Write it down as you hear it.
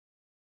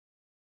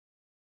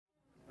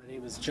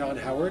name is Jon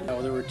Howard.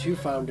 There were two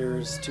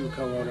founders, two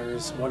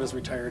co-owners. One is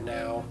retired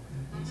now,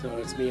 so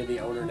it's me and the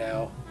owner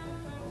now.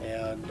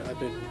 And I've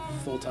been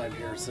full-time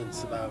here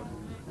since about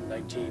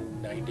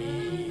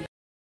 1990.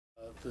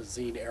 The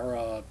zine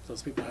era,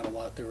 those people had a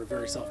lot. They were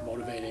very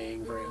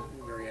self-motivating,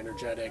 very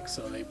energetic,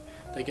 so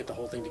they get the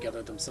whole thing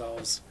together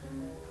themselves.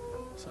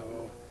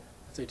 So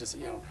they just,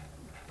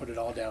 put it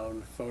all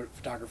down: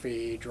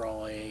 photography,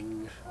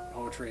 drawing,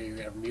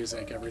 poetry,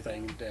 music,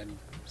 everything, and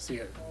see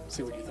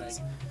what you think.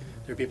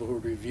 There are people who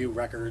review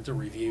records or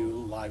review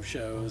live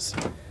shows.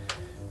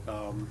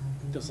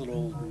 Just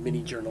little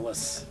mini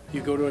journalists.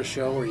 You go to a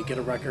show or you get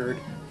a record,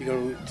 you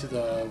go to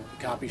the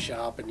copy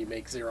shop and you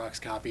make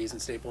Xerox copies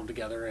and staple them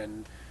together,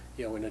 and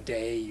in a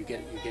day you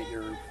get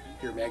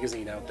your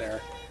magazine out there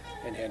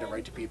and hand it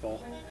right to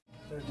people.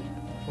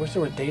 I wish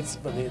there were dates,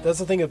 but that's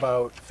the thing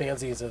about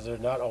fanzines, is they're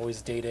not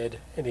always dated,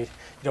 and you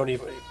don't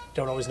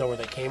always know where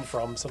they came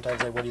from.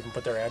 Sometimes they wouldn't even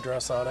put their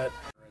address on it.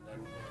 And then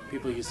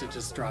people used to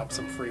just drop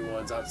some free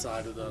ones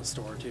outside of the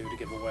store too to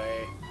give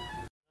away.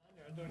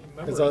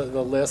 There's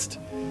the list.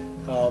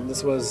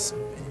 This was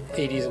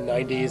 80s and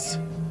 90s,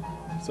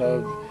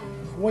 so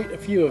quite a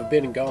few have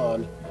been and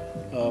gone.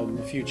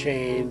 A few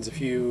chains, a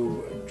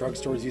few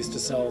drugstores used to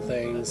sell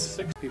things.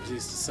 People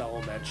used to sell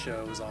them at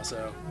shows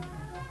also.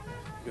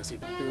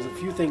 There was a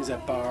few things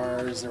at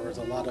bars. There was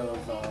a lot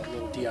of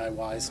little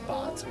DIY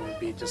spots where it would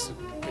be just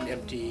an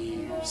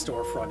empty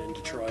storefront in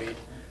Detroit,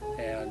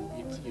 and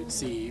you'd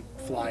see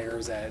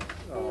flyers at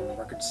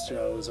record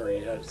shows, or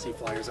you'd see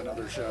flyers at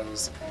other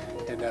shows,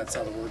 and that's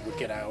how the word would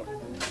get out.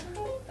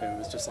 It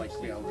was just like,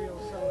 pay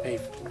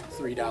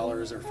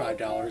 $3 or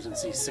 $5 and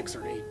see 6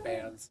 or 8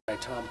 bands.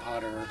 Tom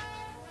Potter,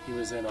 he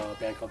was in a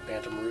band called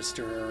Bantam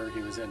Rooster.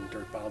 He was in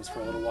Dirt Bombs for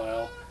a little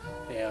while,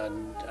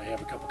 and I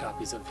have a couple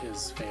copies of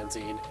his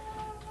fanzine.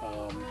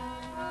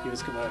 He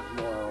was kind of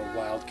more a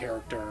wild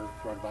character.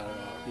 Wrote about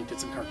he did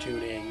some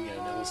cartooning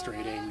and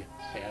illustrating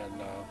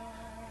and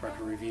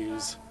record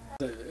reviews.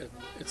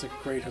 It's a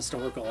great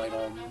historical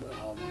item.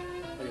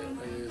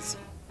 It is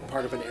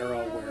part of an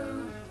era where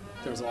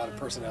there was a lot of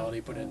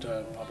personality put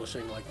into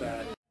publishing like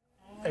that.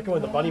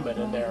 Echoing the Bunnymen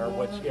in there,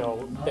 which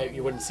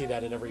you wouldn't see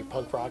that in every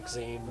punk rock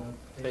zine.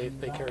 They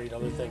carried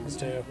other things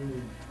too,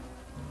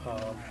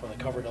 or they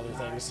covered other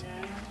things.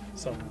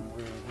 Some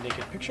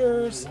naked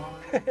pictures.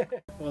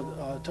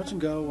 Well, Touch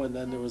and Go, and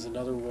then there was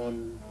another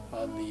one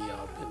on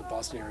in the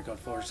Boston area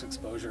called Forced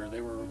Exposure. They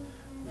were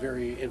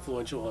very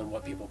influential in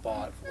what people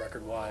bought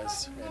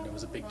record-wise, and it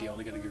was a big deal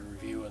to get a good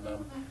review in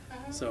them.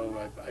 So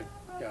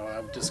I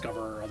would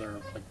discover other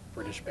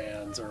British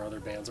bands or other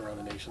bands around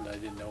the nation that I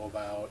didn't know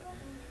about.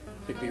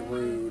 It could be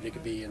rude, it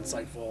could be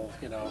insightful,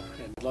 and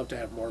I'd love to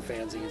have more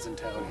fanzines in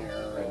town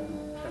here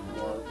and have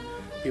more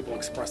people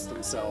express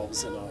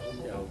themselves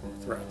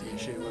throughout the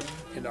issue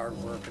in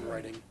artwork and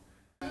writing.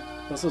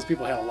 Most of those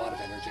people had a lot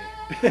of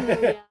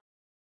energy.